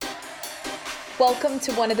Welcome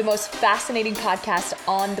to one of the most fascinating podcasts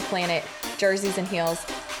on the planet, Jerseys and Heels,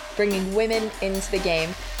 bringing women into the game.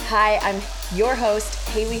 Hi, I'm your host,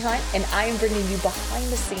 Haley Hunt, and I am bringing you behind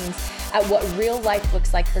the scenes at what real life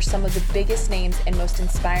looks like for some of the biggest names and most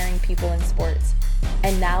inspiring people in sports.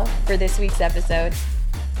 And now for this week's episode.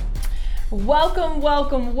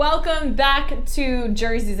 Welcome back to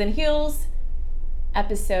Jerseys and Heels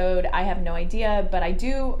episode. I have no idea, but I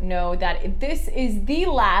do know that this is the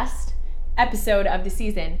last episode of the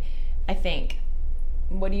season, I think.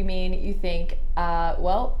 What do you mean you think?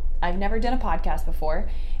 Well, I've never done a podcast before,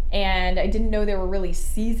 and I didn't know there were really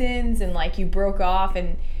seasons and like you broke off.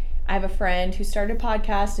 And I have a friend who started a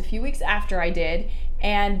podcast a few weeks after I did,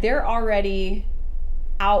 and they're already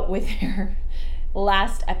out with their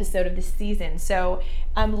last episode of the season. So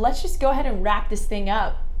let's just go ahead and wrap this thing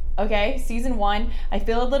up. Okay, season 1, I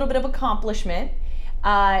feel a little bit of accomplishment,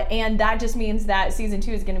 and that just means that season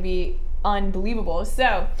 2 is going to be unbelievable.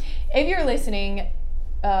 So if you're listening,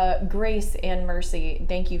 grace and mercy,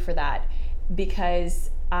 thank you for that,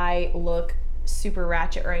 because I look super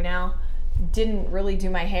ratchet right now. Didn't really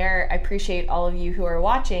do my hair. I appreciate all of you who are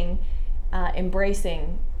watching,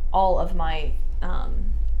 embracing all of my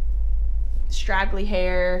straggly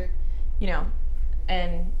hair,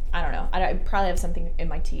 and I don't know, I probably have something in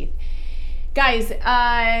my teeth. Guys,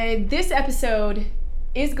 this episode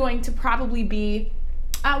is going to probably be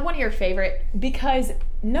one of your favorite, because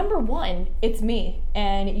number one, it's me,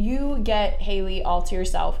 and you get Haley all to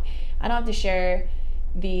yourself. I don't have to share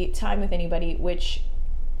the time with anybody, which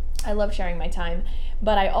I love sharing my time,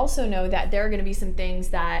 but I also know that there are going to be some things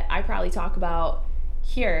that I probably talk about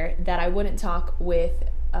here that I wouldn't talk with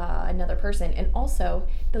another person. And also,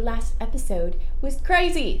 the last episode was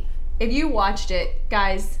crazy. If you watched it,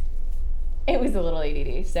 guys, it was a little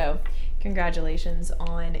ADD. So congratulations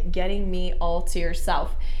on getting me all to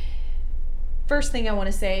yourself. First thing I want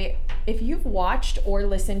to say, if you've watched or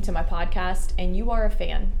listened to my podcast and you are a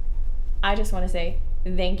fan, I just want to say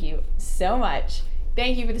thank you so much.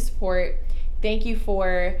 Thank you for the support. Thank you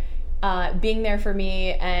for being there for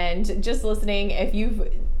me and just listening. If you've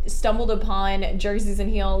stumbled upon Jerseys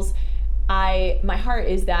and Heels, my heart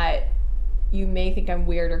is that you may think I'm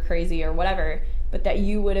weird or crazy or whatever, but that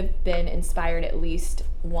you would have been inspired at least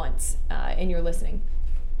once in your listening.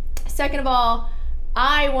 Second of all,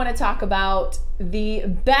 I want to talk about the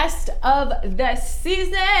best of the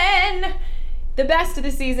season. The best of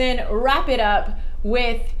the season. Wrap it up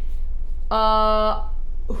with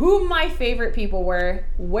who my favorite people were,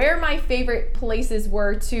 where my favorite places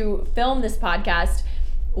were to film this podcast,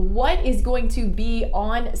 what is going to be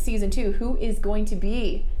on season 2, who is going to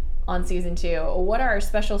be on season 2, what are our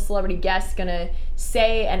special celebrity guests gonna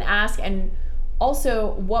say and ask, and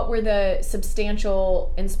also what were the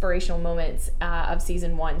substantial inspirational moments of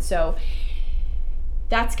season 1. So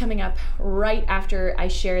that's coming up right after I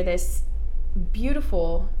share this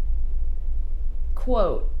beautiful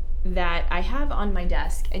quote that I have on my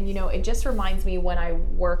desk. And it just reminds me when I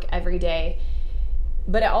work every day,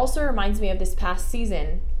 but it also reminds me of this past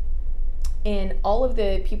season and all of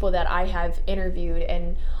the people that I have interviewed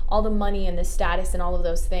and all the money and the status and all of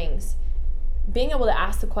those things. Being able to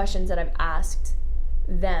ask the questions that I've asked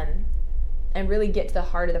them and really get to the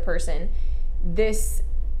heart of the person. This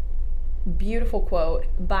beautiful quote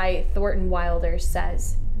by Thornton Wilder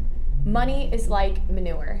says, "Money is like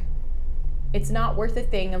manure. It's not worth a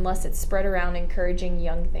thing unless it's spread around encouraging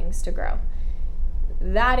young things to grow."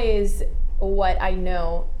 That is what I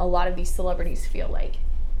know a lot of these celebrities feel like.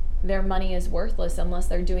 Their money is worthless unless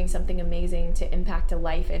they're doing something amazing to impact a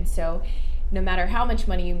life. And so no matter how much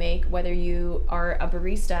money you make, whether you are a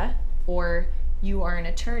barista or you are an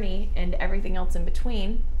attorney and everything else in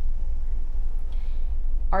between,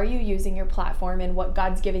 are you using your platform and what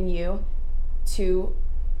God's given you to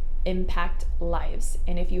impact lives?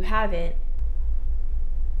 And if you haven't,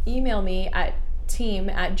 email me at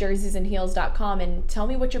team@jerseysandheels.com and tell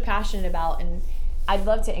me what you're passionate about, and I'd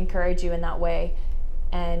love to encourage you in that way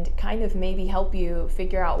and kind of maybe help you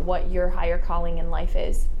figure out what your higher calling in life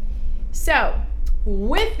is. So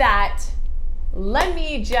with that, let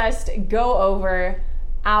me just go over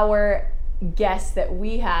our guests that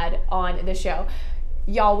we had on the show.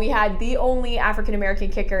 Y'all, we had the only African-American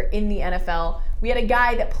kicker in the NFL. We had a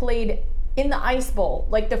guy that played in the Ice Bowl,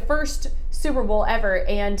 like the first Super Bowl ever,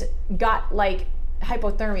 and got like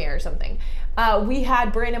hypothermia or something. We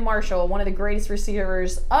had Brandon Marshall, one of the greatest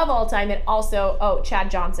receivers of all time, and also,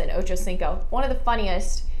 Chad Johnson, Ocho Cinco, one of the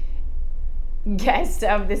funniest guests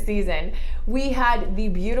of the season. We had the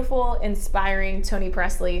beautiful, inspiring Toni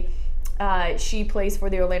Presley. She plays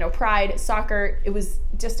for the Orlando Pride soccer. It was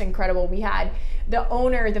just incredible. We had the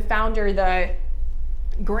owner, the founder, the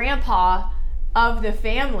grandpa of the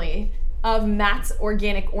family of Matt's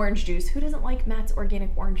Organic Orange Juice. Who doesn't like Matt's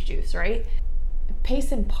Organic Orange Juice, right?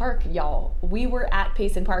 Payson Park, y'all. We were at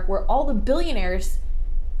Payson Park where all the billionaires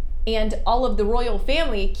and all of the royal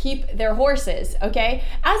family keep their horses, okay?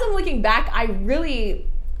 As I'm looking back, I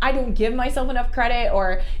don't give myself enough credit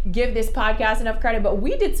or give this podcast enough credit, but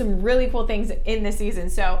we did some really cool things in this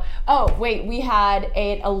season. So, we had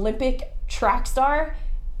an Olympic track star,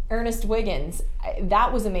 Ernest Wiggins.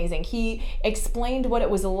 That was amazing. He explained what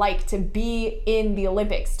it was like to be in the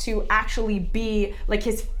Olympics, to actually be like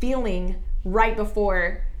his feeling right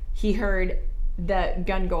before he heard the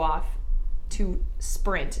gun go off to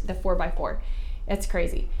sprint the 4x4. It's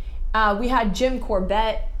crazy. We had Jim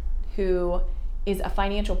Corbett, who is a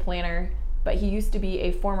financial planner, but he used to be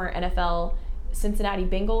a former NFL Cincinnati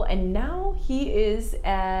Bengal, and now he is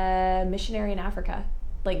a missionary in Africa.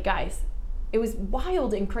 Like, guys, it was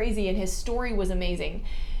wild and crazy, and his story was amazing.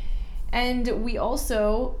 And we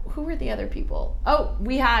also, who were the other people? Oh,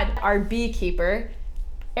 we had our beekeeper,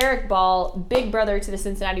 Eric Ball, big brother to the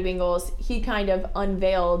Cincinnati Bengals. He kind of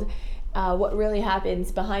unveiled what really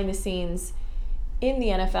happens behind the scenes in the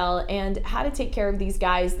NFL and how to take care of these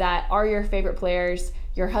guys that are your favorite players,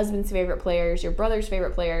 your husband's favorite players, your brother's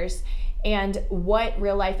favorite players, and what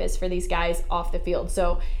real life is for these guys off the field.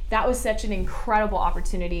 So that was such an incredible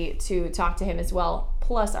opportunity to talk to him as well.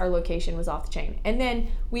 Plus our location was off the chain. And then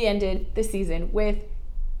we ended the season with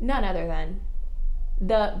none other than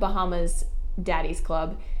the Bahamas Daddies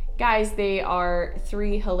Club. Guys, they are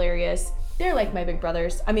 3 hilarious. They're like my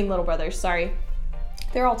little brothers, sorry.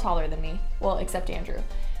 They're all taller than me. Well, except Andrew.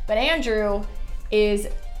 But Andrew is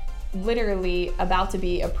literally about to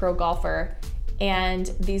be a pro golfer,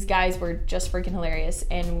 and these guys were just freaking hilarious,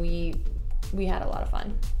 and we had a lot of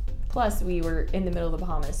fun. Plus, we were in the middle of the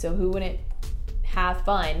Bahamas, so who wouldn't have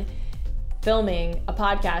fun filming a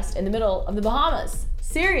podcast in the middle of the Bahamas?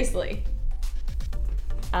 Seriously.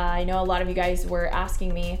 I know a lot of you guys were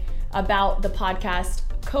asking me about the podcast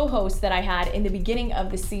co-host that I had in the beginning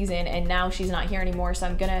of the season, and now she's not here anymore, so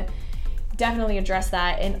I'm gonna definitely address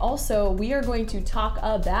that. And also, we are going to talk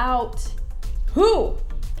about who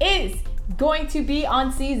is going to be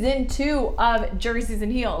on season 2 of Jerseys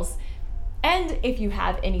and Heels. And if you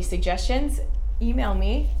have any suggestions, email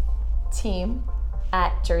me,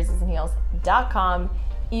 team@jerseysandheels.com.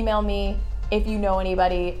 Email me if you know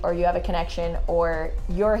anybody or you have a connection or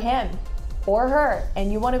you're him or her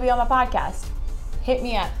and you want to be on my podcast. Hit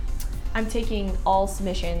me up. I'm taking all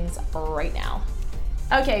submissions right now.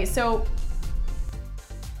 Okay, so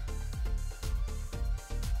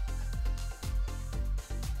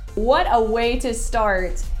what a way to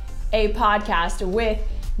start a podcast with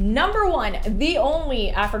number 1, the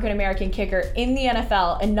only African-American kicker in the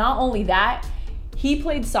NFL. And not only that, he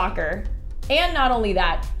played soccer. And not only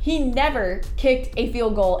that, he never kicked a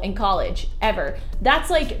field goal in college, ever. That's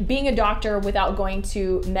like being a doctor without going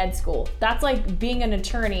to med school. That's like being an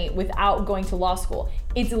attorney without going to law school.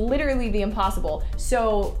 It's literally the impossible.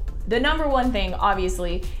 So the number 1 thing,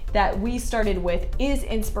 obviously, that we started with is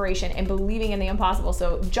inspiration and believing in the impossible.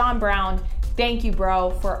 So John Brown, thank you, bro,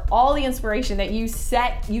 for all the inspiration that you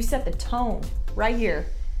set the tone right here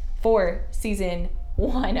for season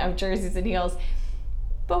 1 of Jerseys and Heels.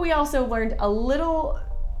 But we also learned a little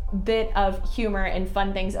bit of humor and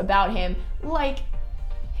fun things about him, like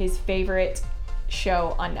his favorite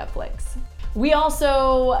show on Netflix. We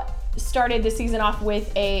also started the season off with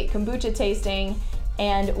a kombucha tasting,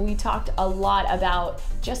 and we talked a lot about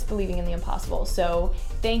just believing in the impossible. So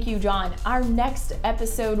thank you, John. Our next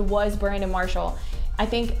episode was Brandon Marshall. I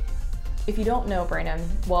think if you don't know Brandon,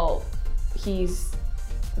 well, he's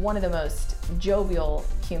one of the most jovial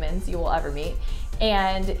humans you will ever meet.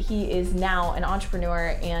 And he is now an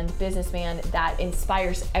entrepreneur and businessman that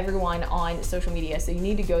inspires everyone on social media. So you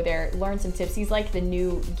need to go there, learn some tips. He's like the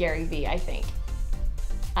new Gary Vee, I think.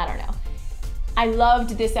 I don't know. I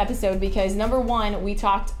loved this episode because number 1, we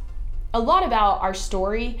talked a lot about our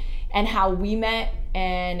story and how we met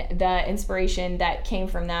and the inspiration that came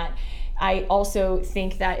from that. I also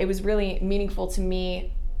think that it was really meaningful to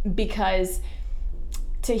me because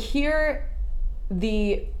to hear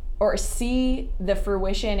or see the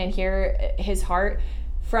fruition and hear his heart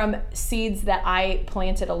from seeds that I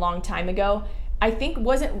planted a long time ago, I think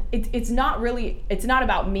it's not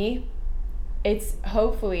about me. It's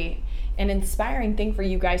hopefully an inspiring thing for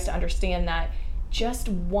you guys to understand that just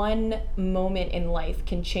one moment in life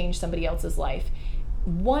can change somebody else's life.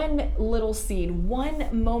 One little seed,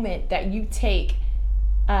 one moment that you take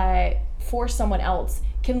for someone else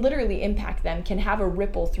can literally impact them, can have a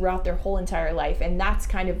ripple throughout their whole entire life. And that's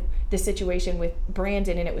kind of the situation with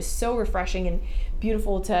Brandon. And it was so refreshing and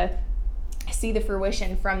beautiful to see the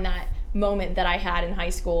fruition from that moment that I had in high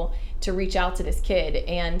school to reach out to this kid.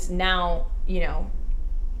 And now,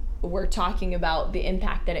 we're talking about the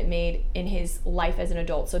impact that it made in his life as an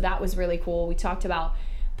adult. So that was really cool. We talked about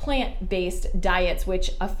plant-based diets,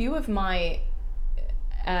 which a few of my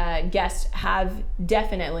guests have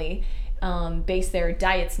definitely based their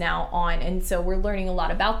diets now on. And so we're learning a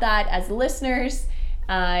lot about that as listeners.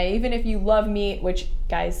 Even if you love meat, which,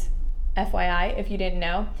 guys, FYI, if you didn't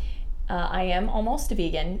know, I am almost a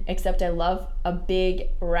vegan, except I love a big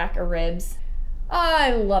rack of ribs.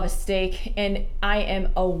 I love a steak, and I am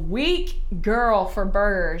a weak girl for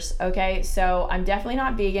burgers, okay? So I'm definitely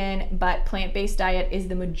not vegan, but plant-based diet is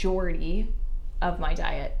the majority of my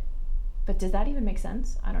diet. But does that even make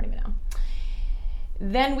sense? I don't even know.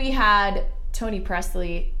 Then we had Toni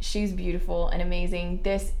Presley. She's beautiful and amazing.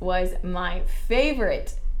 This was my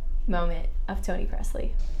favorite moment of Toni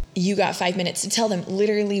Presley. You got 5 minutes to tell them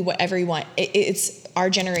literally whatever you want. It's our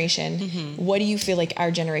generation. Mm-hmm. What do you feel like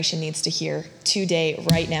our generation needs to hear today,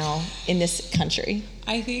 right now, in this country?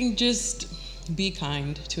 I think just be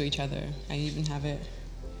kind to each other. I even have it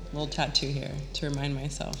a little tattoo here to remind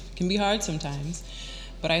myself. It can be hard sometimes,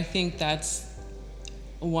 but I think that's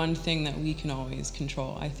one thing that we can always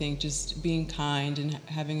control. I think just being kind and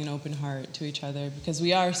having an open heart to each other, because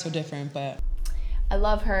we are so different. But I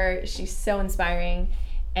love her. She's so inspiring.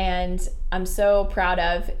 And I'm so proud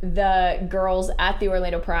of the girls at the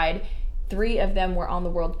Orlando Pride. 3 of them were on the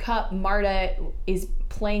World Cup. Marta is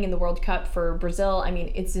playing in the World Cup for Brazil. I mean,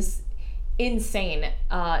 it's just insane,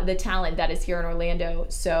 the talent that is here in Orlando.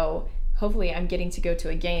 So hopefully I'm getting to go to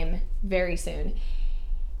a game very soon.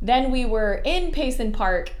 Then we were in Payson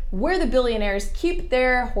Park, where the billionaires keep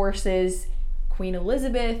their horses. Queen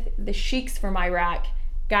Elizabeth, the sheiks from Iraq.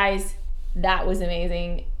 Guys, that was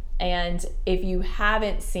amazing. And if you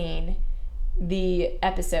haven't seen the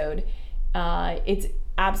episode, it's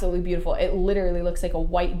absolutely beautiful. It literally looks like a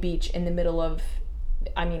white beach in the middle of,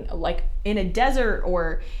 like in a desert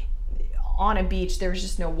or on a beach. There's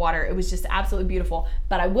just no water. It was just absolutely beautiful.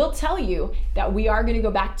 But I will tell you that we are going to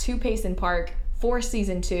go back to Payson Park for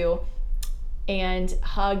season 2 and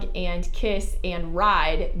hug and kiss and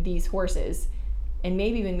ride these horses and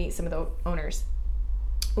maybe even meet some of the owners.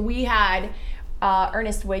 We had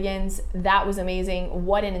Ernest Wiggins. That was amazing.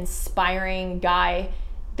 What an inspiring guy.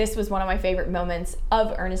 This was one of my favorite moments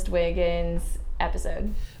of Ernest Wiggins'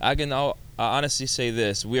 episode. I honestly say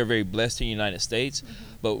this: we are very blessed in the United States,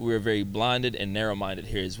 but we're very blinded and narrow-minded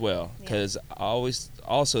here as well. Because I always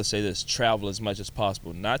also say this: travel as much as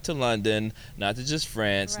possible. Not to London, not to just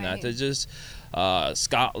France, not to just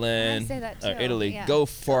Scotland or Italy. Yeah. Go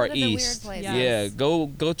far east. Yeah, go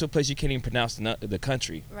to a place you can't even pronounce the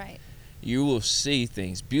country. Right. You will see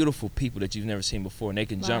things, beautiful people that you've never seen before, and they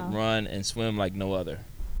can jump, run, and swim like no other.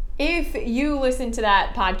 If you listen to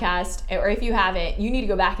that podcast, or if you haven't, you need to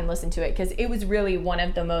go back and listen to it, because it was really one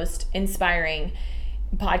of the most inspiring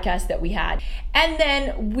podcasts that we had. And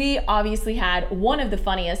then we obviously had one of the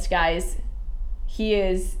funniest guys. He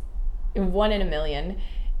is 1 in a million.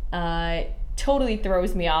 Totally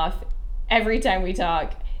throws me off every time we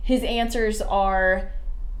talk. His answers are,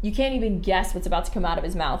 you can't even guess what's about to come out of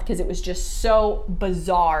his mouth, because it was just so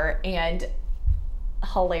bizarre and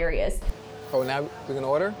hilarious. Oh, now we can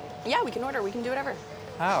order? Yeah, we can order. We can do whatever.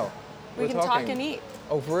 How? We can talk and eat.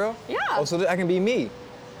 Oh, for real? Yeah. Oh, so I can be me.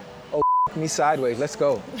 Oh, me sideways. Let's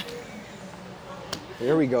go.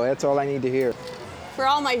 Here we go. That's all I need to hear. For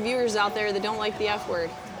all my viewers out there that don't like the F word.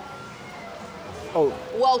 Oh,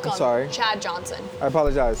 welcome, I'm sorry. Chad Johnson. I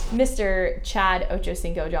apologize. Mr. Chad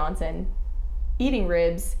Ochocinco Johnson, eating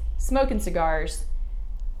ribs, smoking cigars,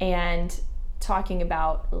 and talking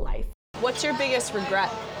about life. What's your biggest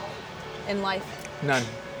regret in life? None.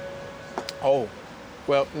 Oh,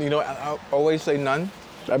 well, I always say none.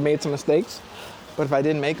 I made some mistakes, but if I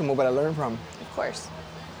didn't make them, what would I learn from? Of course.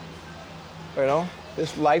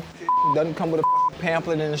 This life doesn't come with a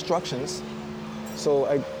pamphlet and instructions. So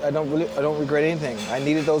I don't regret anything. I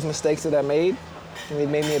needed those mistakes that I made, and they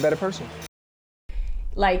made me a better person.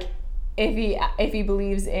 Like, if he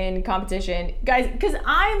believes in competition, guys, because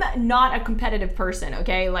I'm not a competitive person,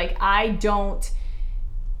 okay? Like, I don't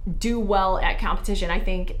do well at competition. I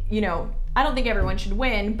think, I don't think everyone should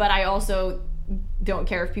win, but I also don't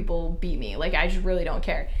care if people beat me. Like, I just really don't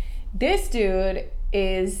care. This dude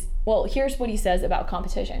is, well, here's what he says about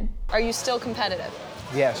competition. Are you still competitive?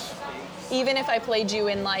 Yes. Even if I played you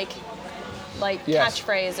in like yes.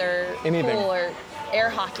 Catchphrase or anything. Pool or air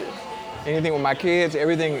hockey? Anything with my kids,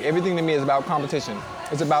 everything to me is about competition.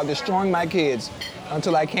 It's about destroying my kids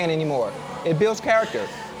until I can't anymore. It builds character.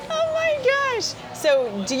 Oh my gosh.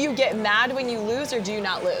 So do you get mad when you lose or do you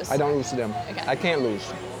not lose? I don't lose to them. Okay. I can't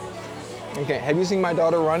lose. Okay, have you seen my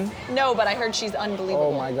daughter run? No, but I heard she's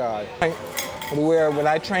unbelievable. Oh my God. Where when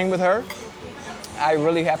I train with her, I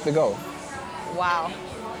really have to go, Wow.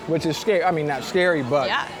 which is scary. I mean, not scary, but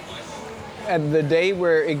Yeah. at the day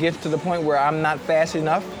where it gets to the point where I'm not fast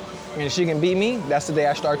enough and she can beat me, that's the day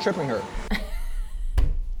I start tripping her.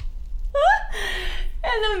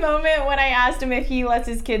 And the moment when I asked him if he lets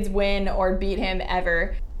his kids win or beat him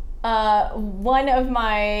ever, one of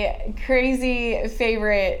my crazy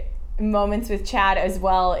favorite moments with Chad as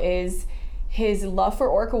well is his love for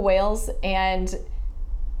orca whales and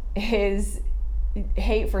his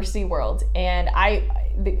hate for SeaWorld. And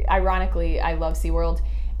ironically, I love SeaWorld.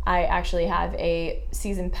 I actually have a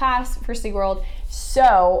season pass for SeaWorld.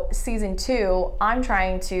 So season 2, I'm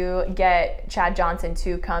trying to get Chad Johnson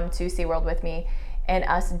to come to SeaWorld with me and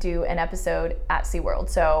us do an episode at SeaWorld.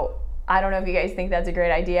 So I don't know if you guys think that's a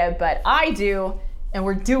great idea, but I do, and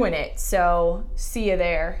we're doing it. So see you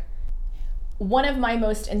there. One of my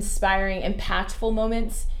most inspiring, impactful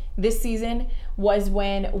moments this season was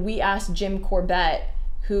when we asked Jim Corbett,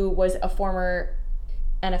 who was a former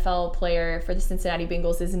NFL player for the Cincinnati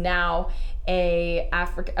Bengals, is now a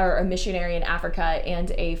missionary in Africa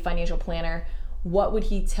and a financial planner. What would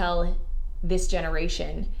he tell this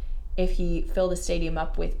generation if he filled a stadium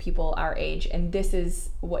up with people our age? And this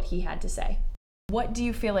is what he had to say. What do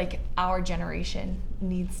you feel like our generation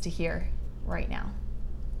needs to hear right now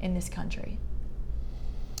in this country?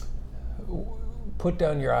 Put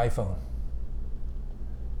down your iPhone.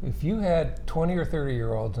 If you had 20 or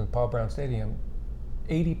 30-year-olds in Paul Brown Stadium,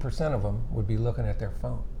 80% of them would be looking at their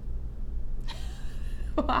phone.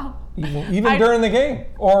 Wow. Even during the game,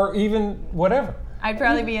 or even whatever. I'd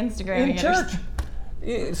probably be Instagramming in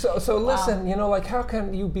church. So listen, you know, like, how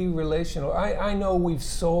can you be relational? I know we've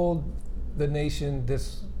sold the nation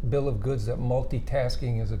this bill of goods that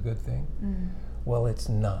multitasking is a good thing. Well, it's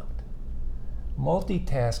not.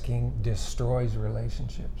 Multitasking destroys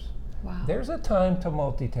relationships. Wow. There's a time to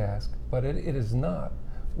multitask, but it is not.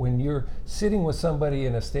 When you're sitting with somebody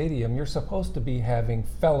in a stadium, you're supposed to be having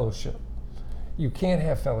fellowship. You can't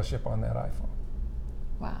have fellowship on that iPhone.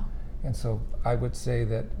 Wow. And so I would say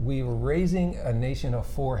that we are raising a nation of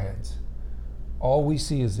foreheads. All we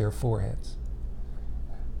see is their foreheads.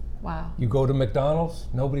 Wow. You go to McDonald's,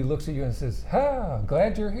 nobody looks at you and says,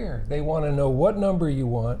 glad you're here. They want to know what number you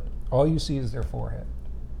want. All you see is their forehead.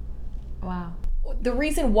 Wow. The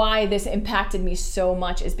reason why this impacted me so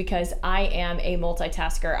much is because I am a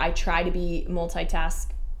multitasker. I try to be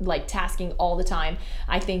tasking all the time.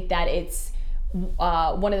 I think that it's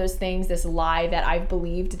one of those things, this lie that I've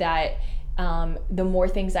believed that the more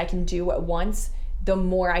things I can do at once, the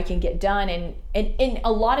more I can get done. And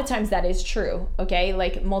a lot of times that is true, okay?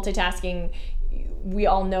 Like multitasking, we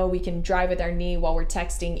all know we can drive with our knee while we're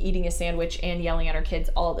texting, eating a sandwich, and yelling at our kids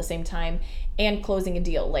all at the same time, and closing a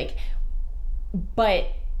deal.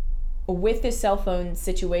 But with this cell phone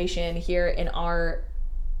situation here in our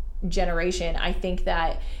generation, I think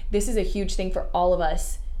that this is a huge thing for all of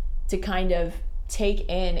us to kind of take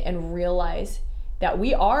in and realize that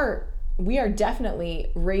we are definitely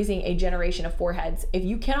raising a generation of foreheads. If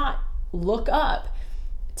you cannot look up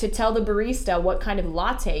to tell the barista what kind of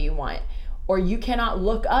latte you want, or you cannot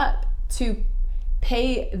look up to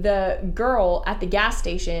pay the girl at the gas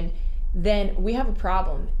station, then we have a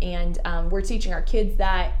problem. And we're teaching our kids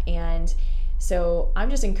that. And so I'm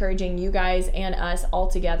just encouraging you guys and us all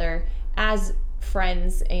together as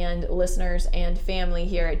friends and listeners and family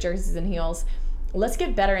here at Jerseys and Heels. Let's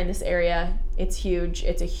get better in this area. It's huge.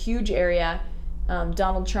 It's a huge area.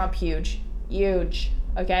 Donald Trump, huge,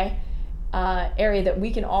 okay? Area that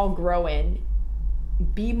we can all grow in.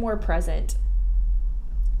 Be more present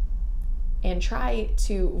and try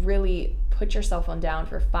to really put your cell phone down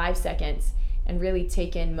for 5 seconds and really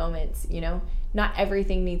take in moments, you know? Not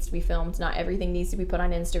everything needs to be filmed. Not everything needs to be put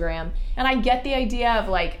on Instagram. And I get the idea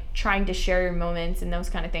of trying to share your moments and those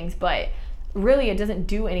kind of things, but really it doesn't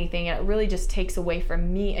do anything. And it really just takes away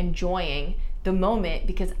from me enjoying the moment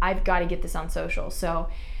because I've got to get this on social. So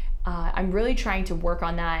I'm really trying to work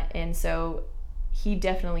on that. And so he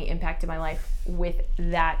definitely impacted my life with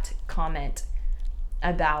that comment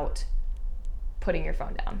about putting your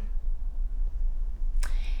phone down.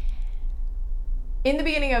 In the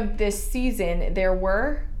beginning of this season, there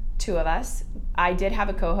were 2 of us. I did have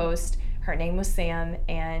a co-host. Her name was Sam.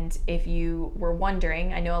 And if you were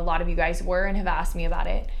wondering, I know a lot of you guys were and have asked me about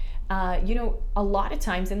it. A lot of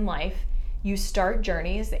times in life, you start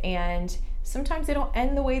journeys and sometimes they don't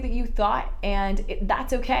end the way that you thought, and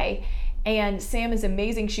that's okay. And Sam is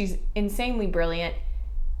amazing. She's insanely brilliant.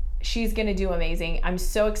 She's going to do amazing. I'm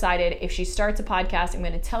so excited. If she starts a podcast, I'm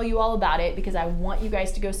going to tell you all about it because I want you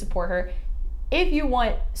guys to go support her. If you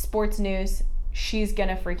want sports news, she's going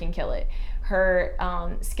to freaking kill it.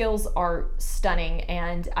 Her skills are stunning,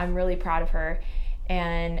 and I'm really proud of her.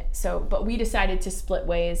 And so, but we decided to split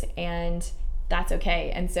ways, and that's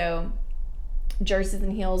okay. And so Jerseys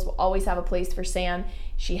and Heels will always have a place for Sam.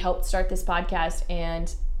 She helped start this podcast,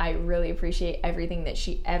 and I really appreciate everything that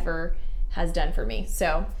she ever has done for me.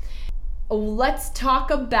 So let's talk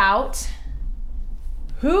about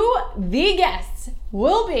who the guests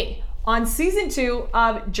will be on season 2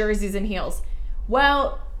 of Jerseys and Heels.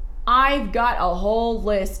 Well, I've got a whole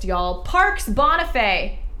list, y'all. Parks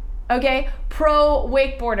Bonifay, okay, pro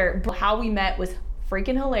wakeboarder. How we met was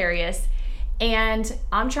freaking hilarious. And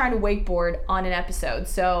I'm trying to wakeboard on an episode,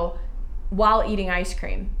 so while eating ice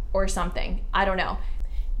cream or something, I don't know.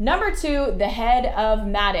 Number 2, the head of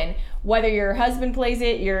Madden. Whether your husband plays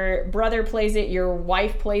it, your brother plays it, your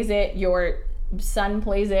wife plays it, your son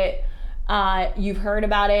plays it, you've heard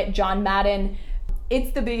about it, John Madden.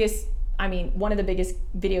 It's the biggest, one of the biggest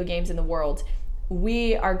video games in the world.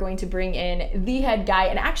 We are going to bring in the head guy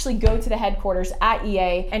and actually go to the headquarters at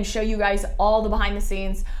EA and show you guys all the behind the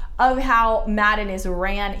scenes of how Madden is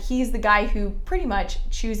ran. He's the guy who pretty much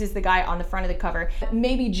chooses the guy on the front of the cover.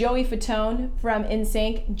 Maybe Joey Fatone from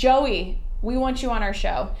NSYNC. Joey, we want you on our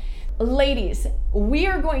show. Ladies, we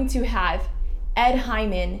are going to have Ed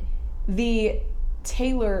Hyman, the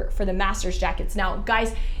tailor for the Masters jackets. Now,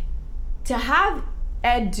 guys, to have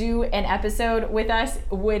Ed do an episode with us,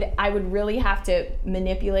 I would really have to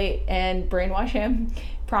manipulate and brainwash him,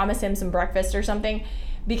 promise him some breakfast or something,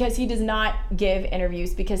 because he does not give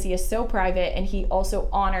interviews, because he is so private, and he also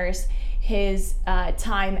honors his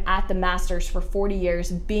time at the Masters for 40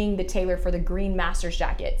 years being the tailor for the green Masters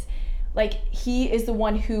jackets. Like, he is the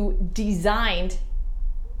one who designed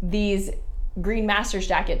these green Masters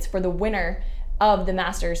jackets for the winner of the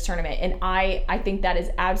Masters tournament, and I think that is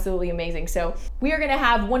absolutely amazing. So we are going to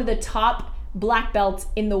have one of the top black belts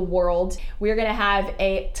in the world. We are going to have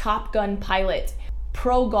a Top Gun pilot,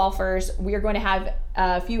 pro golfers. We are going to have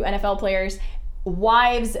a few NFL players,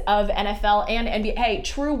 wives of NFL and NBA. Hey,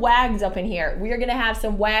 true wags up in here. We are going to have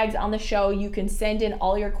some wags on the show. You can send in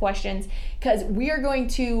all your questions, because we are going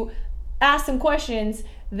to ask some questions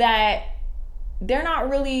that they're not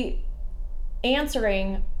really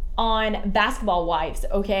answering on Basketball Wives,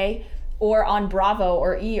 okay? Or on Bravo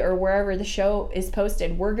or E or wherever the show is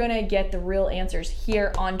posted. We're gonna get the real answers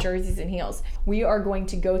here on Jerseys and Heels. We are going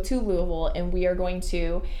to go to Louisville, and we are going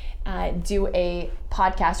to do a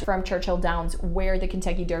podcast from Churchill Downs, where the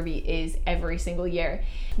Kentucky Derby is every single year.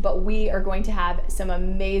 But we are going to have some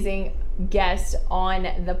amazing guests on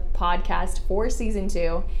the podcast for season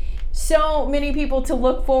 2. So many people to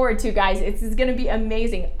look forward to, guys. It's going to be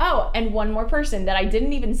amazing. Oh, and one more person that I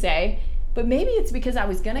didn't even say, but maybe it's because I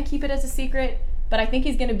was going to keep it as a secret, but I think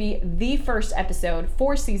he's going to be the first episode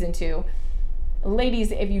for season 2.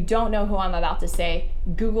 Ladies, if you don't know who I'm about to say,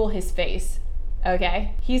 Google his face,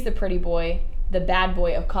 okay? He's the pretty boy, the bad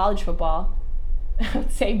boy of college football. I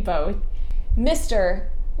would say both. Mr.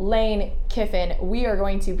 Lane Kiffin. We are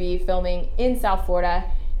going to be filming in South Florida.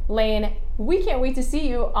 Lane, we can't wait to see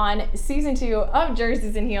you on season 2 of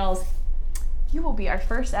Jerseys and Heels. You will be our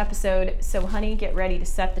first episode, so honey, get ready to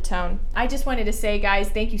set the tone. I just wanted to say, guys,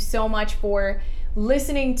 thank you so much for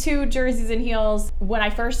listening to Jerseys and Heels. When I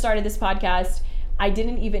first started this podcast, I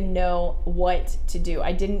didn't even know what to do.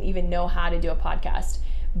 I didn't even know how to do a podcast.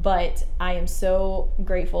 But I am so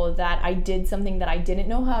grateful that I did something that I didn't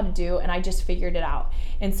know how to do, and I just figured it out.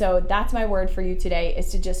 And so that's my word for you today, is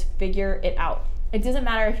to just figure it out. It doesn't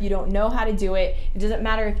matter if you don't know how to do it. It doesn't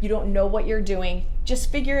matter if you don't know what you're doing.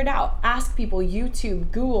 Just figure it out. Ask people,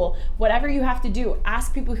 YouTube, Google, whatever you have to do.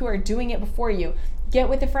 Ask people who are doing it before you. Get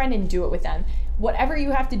with a friend and do it with them. Whatever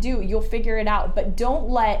you have to do, you'll figure it out. But don't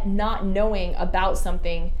let not knowing about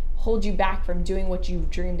something hold you back from doing what you've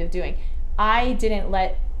dreamed of doing. I didn't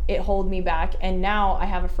let it hold me back, and now I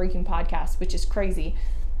have a freaking podcast, which is crazy.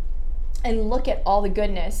 And look at all the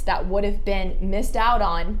goodness that would have been missed out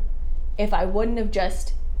on if I wouldn't have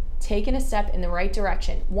just taken a step in the right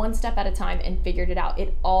direction, one step at a time, and figured it out.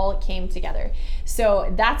 It all came together.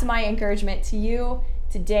 So that's my encouragement to you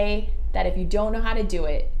today, that if you don't know how to do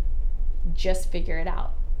it, just figure it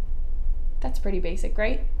out. That's pretty basic,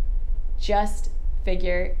 right? Just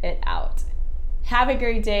figure it out. Have a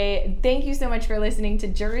great day. Thank you so much for listening to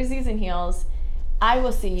Jerseys and Heels. I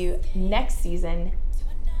will see you next season,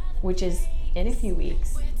 which is in a few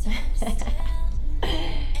weeks.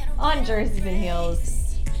 on Jerseys and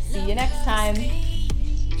Heels. See you next time.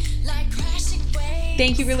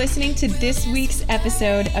 Thank you for listening to this week's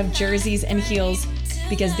episode of Jerseys and Heels,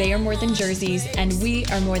 because they are more than jerseys and we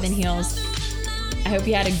are more than heels. I hope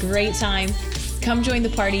you had a great time. Come join the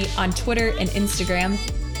party on Twitter and Instagram.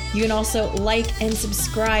 You can also like and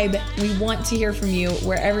subscribe. We want to hear from you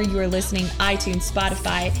wherever you are listening, iTunes,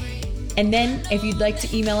 Spotify. And then if you'd like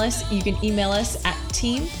to email us, you can email us at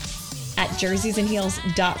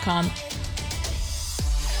team@jerseysandheels.com.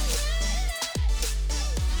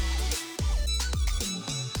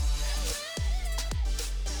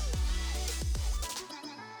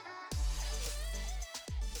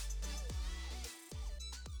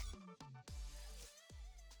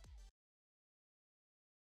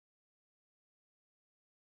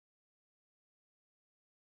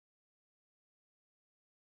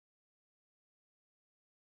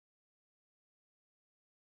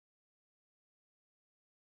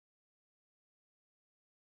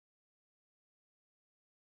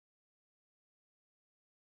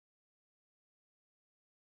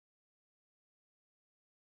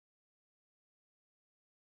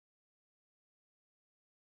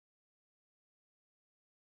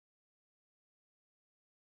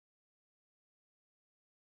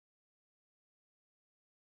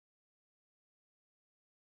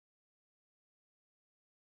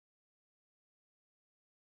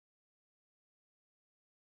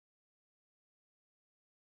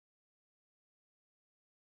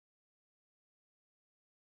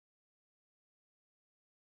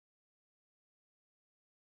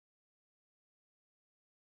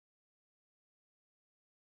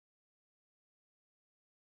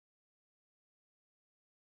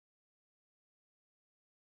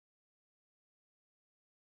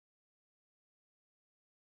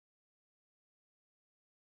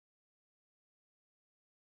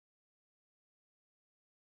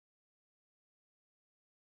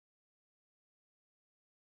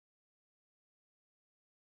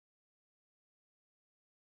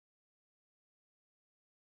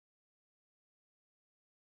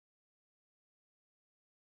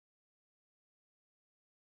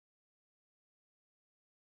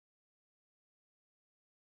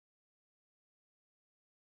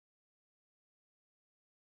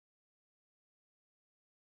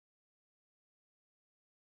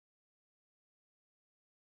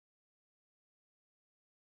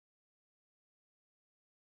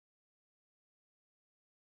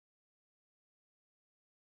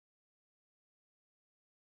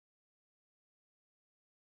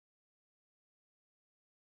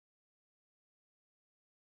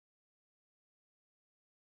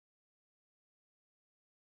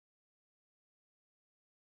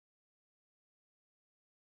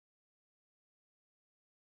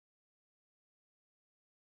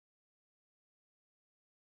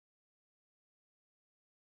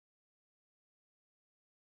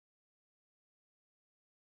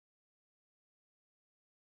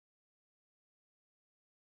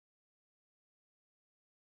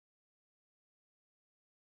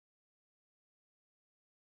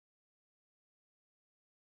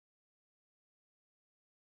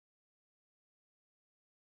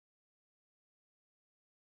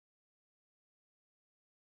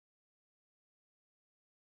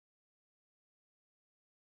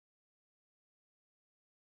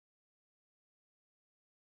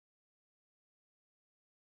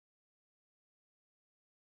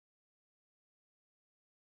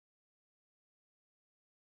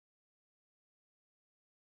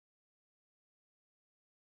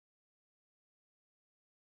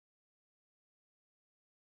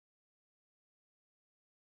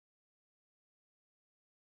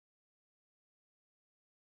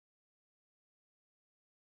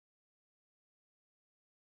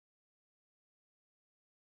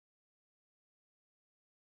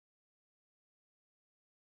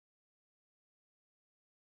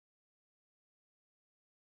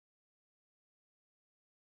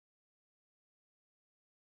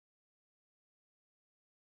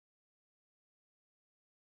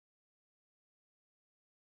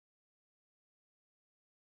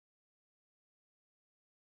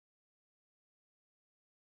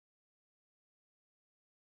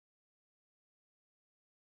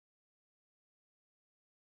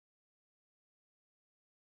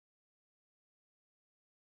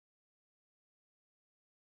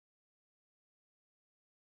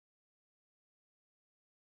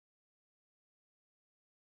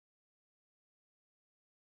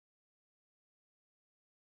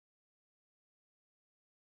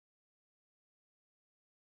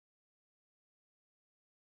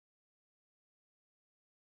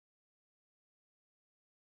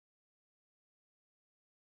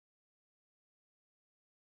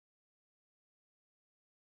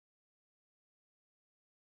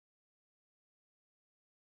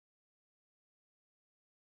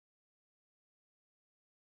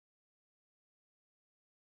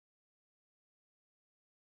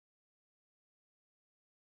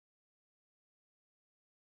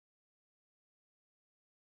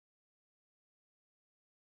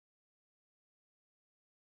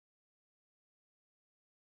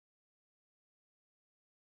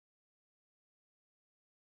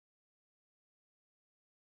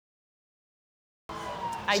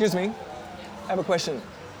 Excuse me. I have a question.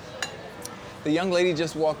 The young lady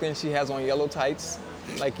just walked in. She has on yellow tights,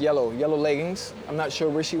 like yellow leggings. I'm not sure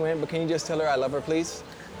where she went, but can you just tell her I love her, please?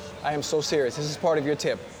 I am so serious. This is part of your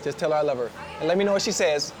tip. Just tell her I love her. And let me know what she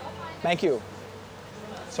says. Thank you.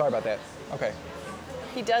 Sorry about that. Okay.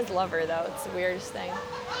 He does love her, though. It's the weirdest thing.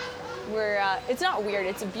 It's not weird.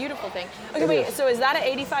 It's a beautiful thing. Okay, wait. is. So is that an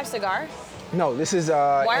 85 cigar? No, this is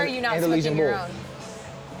Why are you not Andalusian smoking your Bull. own?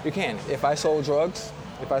 You can. If I sold drugs,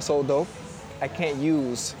 if I sold dope, I can't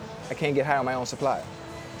get high on my own supply.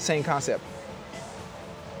 Same concept.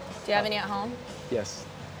 Do you have any at home? Yes,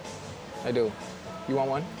 I do. You want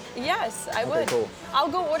one? Yes, I Okay, would. cool. I'll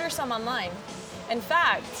go order some online. In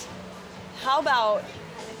fact, how about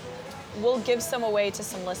we'll give some away to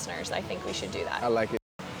some listeners? I think we should do that. I like it.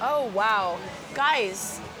 Oh, wow.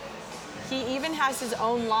 Guys, he even has his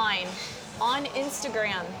own line on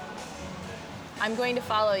Instagram. I'm going to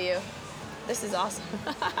follow you. This is awesome.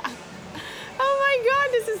 Oh my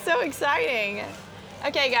God, this is so exciting.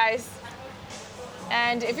 Okay, guys.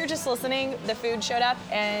 And if you're just listening, the food showed up,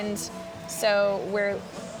 and so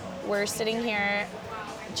we're sitting here.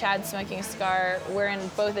 Chad's smoking a cigar. We're in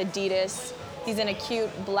both Adidas. He's in a cute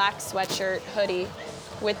black sweatshirt hoodie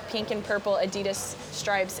with pink and purple Adidas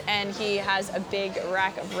stripes, and he has a big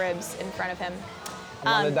rack of ribs in front of him.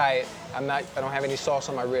 I'm on a diet. I don't have any sauce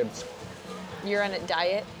on my ribs. You're on a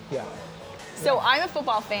diet? Yeah. So I'm a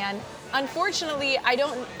football fan. Unfortunately,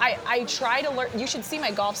 I try to learn. You should see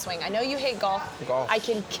my golf swing. I know you hate golf. Golf. I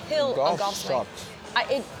can kill Golf a golf swing.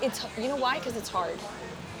 sucks. It's you know why? Because it's hard.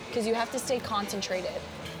 Because you have to stay concentrated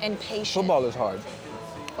and patient. Football is hard.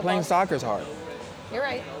 Playing soccer is hard. You're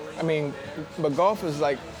right. I mean, but golf is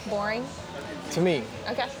like, Boring. to me,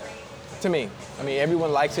 Okay. I mean,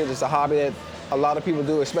 everyone likes it. It's a hobby that a lot of people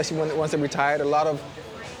do, especially once they're retired. A lot of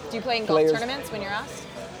Do you play in golf Players- tournaments when you're asked?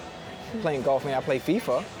 playing golf, I play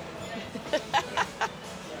FIFA.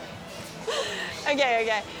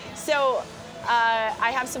 Okay. So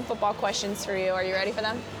I have some football questions for you. Are you ready for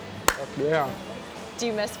them? Yeah. Do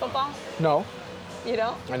you miss football? No, You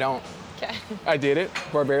don't? I don't. Okay. I did it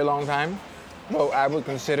for a very long time. Well, I would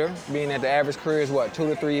consider being that the average career is 2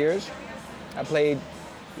 to 3 years. I played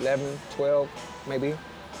 11, 12, maybe.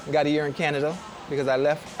 Got a year in Canada because I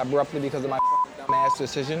left abruptly because of my dumbass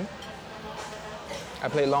decision. I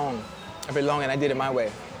played long and I did it my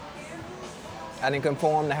way. I didn't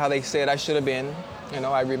conform to how they said I should have been.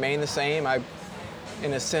 I remained the same. I,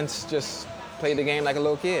 in a sense, just played the game like a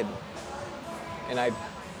little kid. And I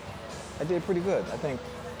did pretty good, I think.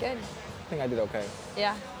 Good. I think I did okay.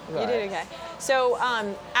 Yeah, you Right. did okay. So,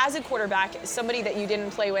 as a quarterback, somebody that you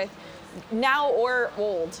didn't play with, now or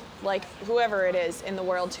old, like whoever it is in the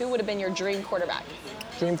world, who would have been your dream quarterback?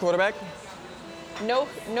 Dream quarterback? No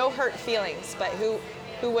hurt feelings, but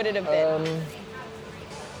who would it have been?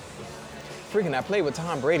 Freaking, I played with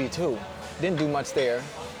Tom Brady too. Didn't do much there.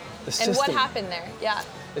 The And system, what happened there? Yeah,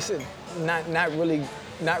 It's not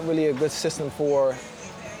really a good system for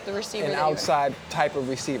the receiver. an that you were- outside type of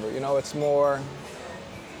receiver. It's more.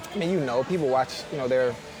 People watch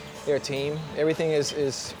their team. Everything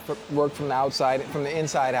is work from the outside, from the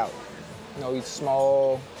inside out. These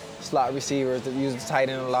small slot receivers that use the tight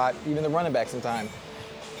end a lot, even the running back sometimes.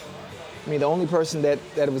 The only person that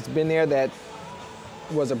was been there that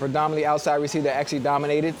was a predominantly outside receiver that actually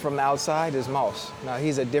dominated from the outside is Moss. Now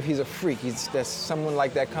he's a freak. There's someone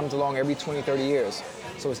like that comes along every 20, 30 years.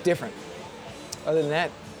 So it's different. Other than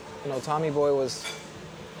that, Tommy Boy was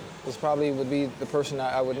probably would be the person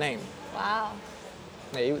I would name. Wow.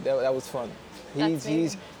 Yeah, that was fun. That's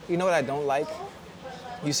amazing. You know what I don't like?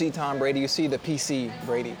 You see Tom Brady, you see the PC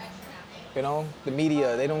Brady. The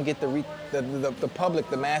media, they don't get the public,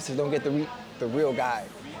 the masses don't get the real guy.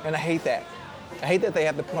 And I hate that. I hate that they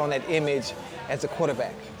have to put on that image as a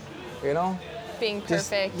quarterback. Being Just-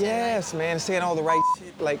 perfect. and, yes, man, saying all the right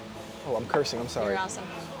shit. Like, oh, I'm cursing, I'm like, sorry. you're awesome.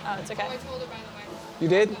 Oh, it's okay. You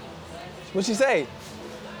did? What'd she say?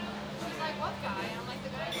 She's like, what guy? And I'm like, the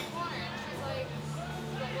guy in the corner.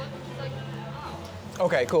 And she's like, oh.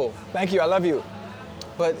 Okay, cool. Thank you, I love you.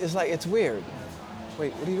 But it's weird.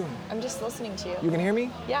 Wait, what are you doing? I'm just listening to you. You can hear me?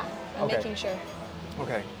 Yeah, I'm Okay. making sure.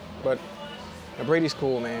 Okay, but Brady's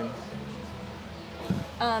cool, man.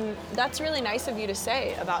 That's really nice of you to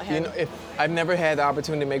say about him. If I've never had the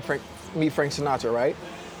opportunity to meet Frank Sinatra, right?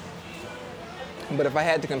 But if I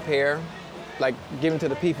had to compare, like giving to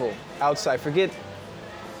the people outside, forget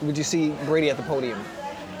would you see Brady at the podium.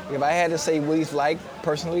 If I had to say what he's like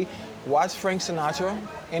personally, watch Frank Sinatra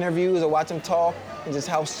interviews or watch him talk and just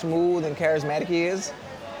how smooth and charismatic he is.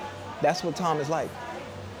 That's what Tom is like.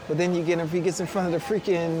 But then he gets in front of the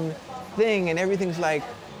freaking thing and everything's like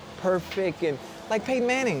perfect and Like Peyton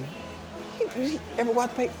Manning. You ever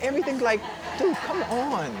watch Peyton? Everything's like, dude, come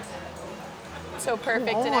on. So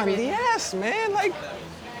perfect Come and on. everything. Yes, man. Like,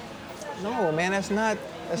 no, man, that's not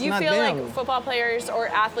Do you not feel them. like football players or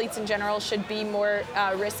athletes in general should be more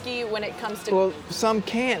risky when it comes to? Well, some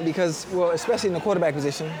can't because, well, especially in the quarterback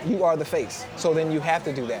position, you are the face. So then you have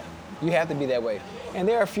to do that. You have to be that way. And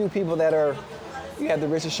there are a few people that are, you have the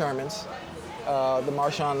Richard Shermans, the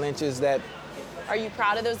Marshawn Lynch's that, Are you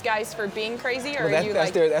proud of those guys for being crazy, or well, are you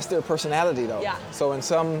like? that's their personality though. Yeah. So in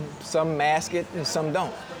some mask it and some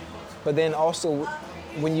don't. But then also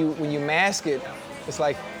when you mask it, it's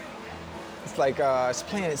like it's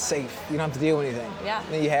playing it safe. You don't have to deal with anything. Yeah.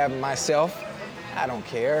 Then you have myself. I don't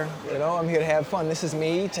care. You know, I'm here to have fun. This is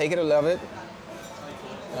me. Take it or love it.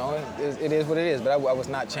 You know, it is what it is. But I was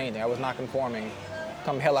not changing. I was not conforming.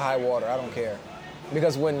 Come hell or high water, I don't care.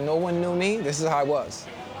 Because when no one knew me, this is how I was.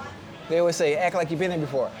 They always say, act like you've been there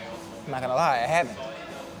before. I'm not gonna lie, I haven't.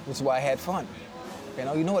 Which is why I had fun.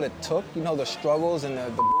 You know what it took? You know the struggles and the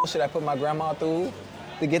bullshit I put my grandma through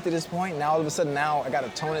to get to this point? Now all of a sudden I gotta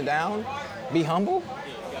tone it down? Be humble?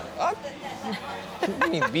 What do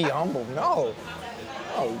you mean be humble? No.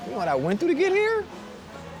 Oh, you know what I went through to get here?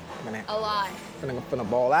 A lot. I'm gonna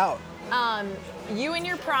ball out. You in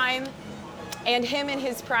your prime and him in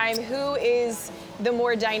his prime, who is the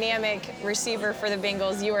more dynamic receiver for the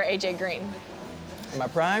Bengals, you or AJ Green? In my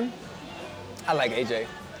prime, I like AJ.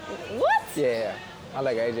 What? Yeah, I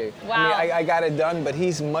like AJ. Wow. I mean, I got it done, but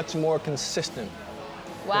he's much more consistent.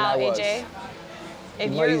 Wow, than I was. AJ. If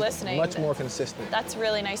He's you're listening, much more consistent. that's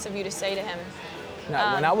really nice of you to say to him.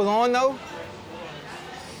 Now, when I was on though,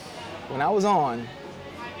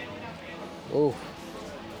 ooh,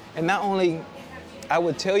 and not only I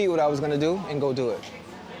would tell you what I was gonna do and go do it.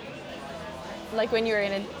 Like when you were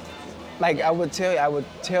in a, Like I would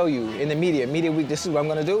tell you in the media week, this is what I'm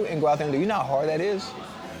gonna do, and go out there and do. You know how hard that is?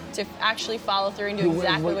 to actually follow through and do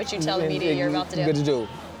exactly what you tell the media you're about to do. Good to do.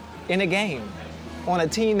 In a game, on a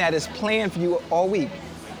team that is playing for you all week.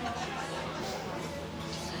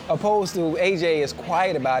 Opposed to AJ is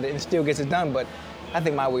quiet about it and still gets it done, but I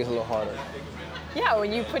think my way is a little harder. Yeah,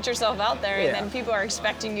 when you put yourself out there and Yeah. then people are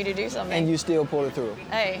expecting you to do something. And you still pull it through.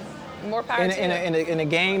 Hey, more power to you. In a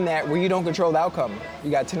game where you don't control the outcome,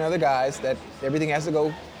 you got 10 other guys that everything has to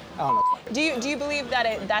go, I don't know. Do you believe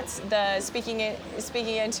that that's the speaking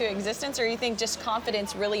into existence, or you think just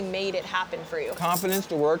confidence really made it happen for you?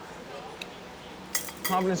 Confidence in the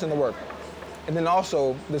work. And then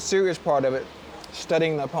also the serious part of it,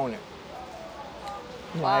 studying the opponent.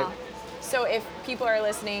 Wow. Right? So if people are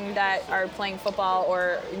listening that are playing football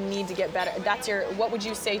or need to get better, what would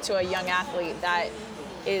you say to a young athlete that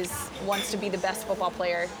wants to be the best football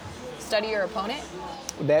player? Study your opponent?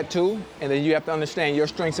 That too, and then you have to understand your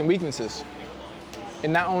strengths and weaknesses.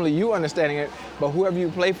 And not only you understanding it, but whoever you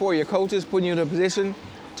play for, your coaches, putting you in a position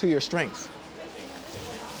to your strengths.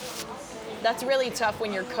 That's really tough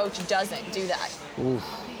when your coach doesn't do that. Oof,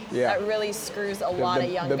 yeah. That really screws a lot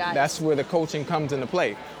of young guys. That's where the coaching comes into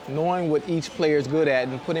play. Knowing what each player is good at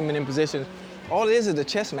and putting them in position. All it is a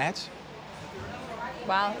chess match.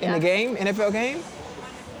 Wow. In the game, NFL game,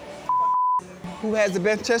 who has the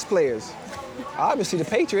best chess players? Obviously the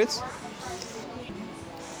Patriots.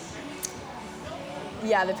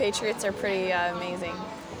 Yeah, the Patriots are pretty amazing.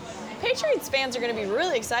 Patriots fans are going to be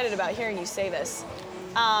really excited about hearing you say this.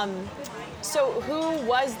 So who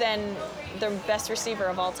was then the best receiver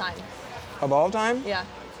of all time? Of all time, Yeah.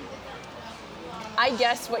 I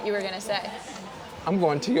guessed what you were going to say. I'm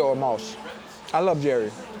going Tio or Moss. I love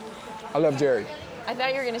Jerry. I thought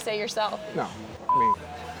you were going to say yourself. No, me.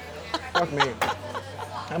 Fuck me.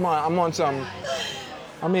 I'm on some.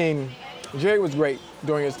 I mean, Jerry was great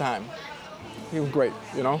during his time. He was great,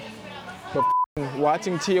 you know. But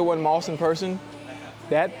watching Tio and Moss in person,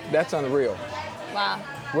 that's unreal. Wow.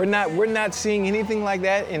 We're not seeing anything like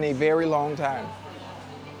that in a very long time.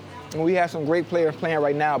 And we have some great players playing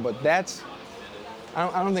right now, but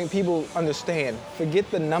I don't think people understand. Forget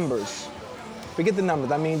the numbers.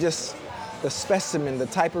 I mean, just the specimen, the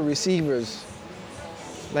type of receivers.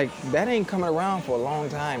 Like, that ain't coming around for a long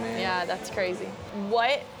time, man. Yeah, that's crazy.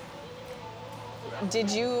 What did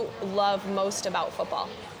you love most about football?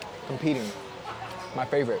 Competing. My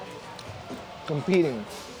favorite. Competing.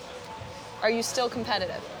 Are you still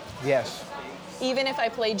competitive? Yes. Even if I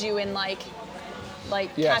played you in like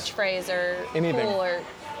Yes. catchphrase or Anything. pool or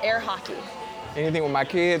air hockey? Anything with my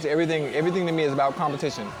kids, everything to me is about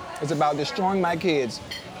competition. It's about destroying my kids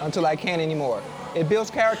until I can't anymore. It builds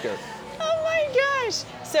character. Oh my gosh.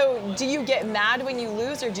 So do you get mad when you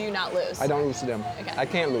lose or do you not lose? I don't lose to them. Okay. I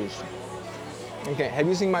can't lose. Okay. Have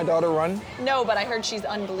you seen my daughter run? No, but I heard she's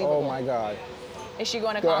unbelievable. Oh my God. Is she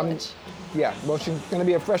going to So college? Yeah, well, she's going to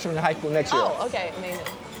be a freshman in high school next year. Oh, okay, amazing.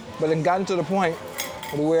 But it gotten to the point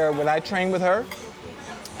where when I train with her,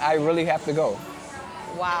 I really have to go,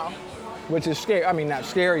 Wow. which is scary. I mean, not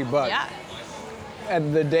scary, but Yeah.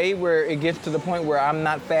 at the day where it gets to the point where I'm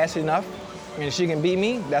not fast enough and she can beat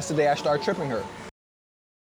me, that's the day I start tripping her.